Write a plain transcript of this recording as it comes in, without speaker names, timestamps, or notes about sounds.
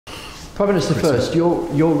Prime Minister, first,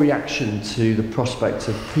 your reaction to the prospect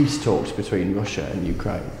of peace talks between Russia and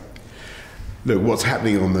Ukraine? Look, what's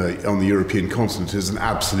happening on the European continent is an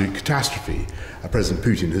absolute catastrophe. President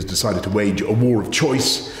Putin has decided to wage a war of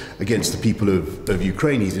choice against the people of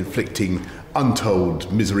Ukraine. He's inflicting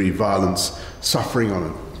untold misery, violence, suffering on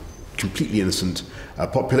a completely innocent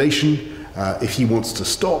population. If he wants to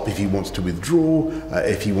stop, if he wants to withdraw,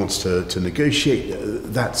 if he wants to negotiate,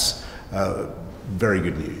 that's very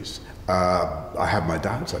good news. I have my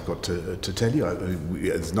doubts, I've got to tell you.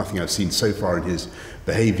 There's nothing I've seen so far in his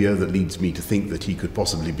behaviour that leads me to think that he could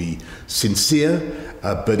possibly be sincere.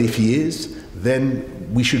 But if he is, then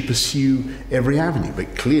we should pursue every avenue.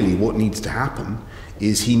 But clearly what needs to happen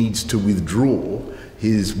is he needs to withdraw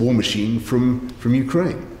his war machine from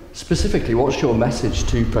Ukraine. Specifically, what's your message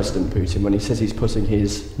to President Putin when he says he's putting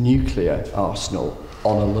his nuclear arsenal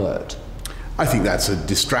on alert? I think that's a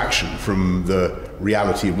distraction from the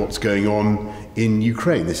reality of what's going on in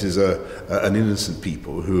Ukraine. This is an innocent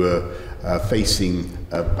people who are facing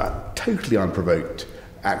a totally unprovoked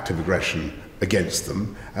act of aggression against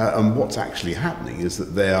them. And what's actually happening is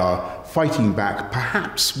that they are fighting back,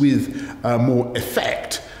 perhaps with more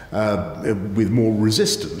effect, with more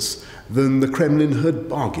resistance than the Kremlin had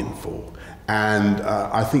bargained for. And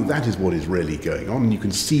I think that is what is really going on. And you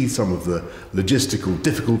can see some of the logistical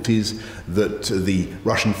difficulties that the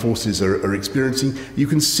Russian forces are experiencing. You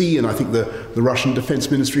can see, and I think the Russian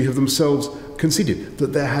Defense Ministry have themselves conceded, that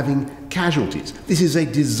they're having casualties. This is a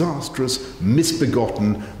disastrous,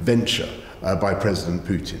 misbegotten venture by President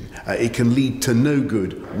Putin. It can lead to no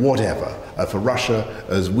good whatever for Russia,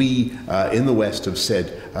 as we in the West have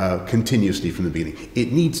said continuously from the beginning.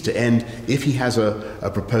 It needs to end. If he has a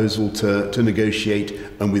proposal to negotiate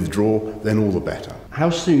and withdraw, then all the better. How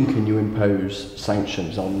soon can you impose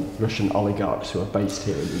sanctions on Russian oligarchs who are based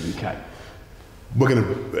here in the UK? We're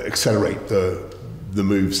going to accelerate the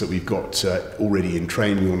moves that we've got already in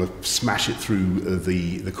train. We want to smash it through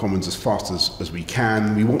the Commons as fast as we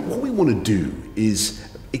can. What we want to do is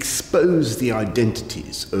expose the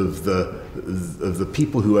identities of the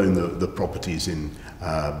people who own the properties in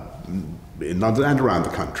London and around the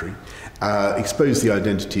country, expose the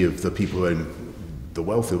identity of the people who own the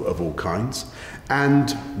wealth of all kinds,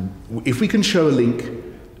 and if we can show a link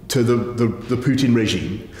to the Putin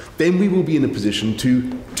regime, then we will be in a position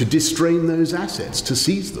to distrain those assets, to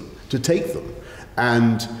seize them, to take them.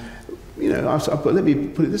 And let me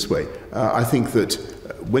put it this way: I think that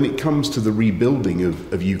when it comes to the rebuilding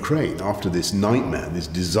of Ukraine after this nightmare, this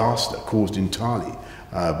disaster caused entirely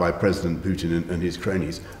by President Putin and his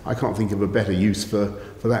cronies, I can't think of a better use for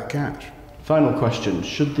that cash. Final question: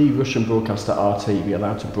 should the Russian broadcaster RT be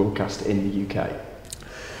allowed to broadcast in the UK?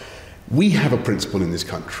 We have a principle in this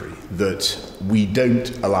country that we don't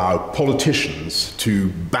allow politicians to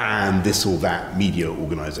ban this or that media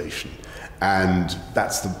organisation, and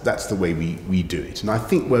that's the way we do it. And I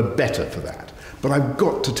think we're better for that. But I've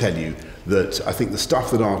got to tell you that I think the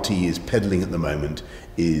stuff that RT is peddling at the moment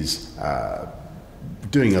is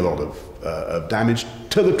doing a lot of damage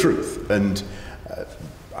to the truth, and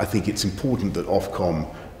I think it's important that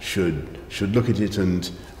Ofcom should look at it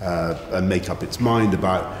and make up its mind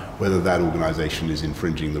about whether that organisation is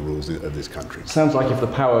infringing the rules of this country. Sounds like if the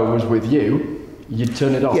power was with you, you'd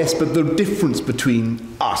turn it off. Yes, but the difference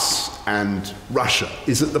between us and Russia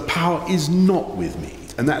is that the power is not with me,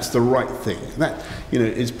 and that's the right thing. That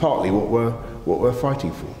is partly what we're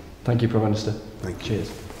fighting for. Thank you, Prime Minister. Thank you. Cheers.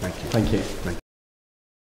 Thank you. Thank you. Thank you.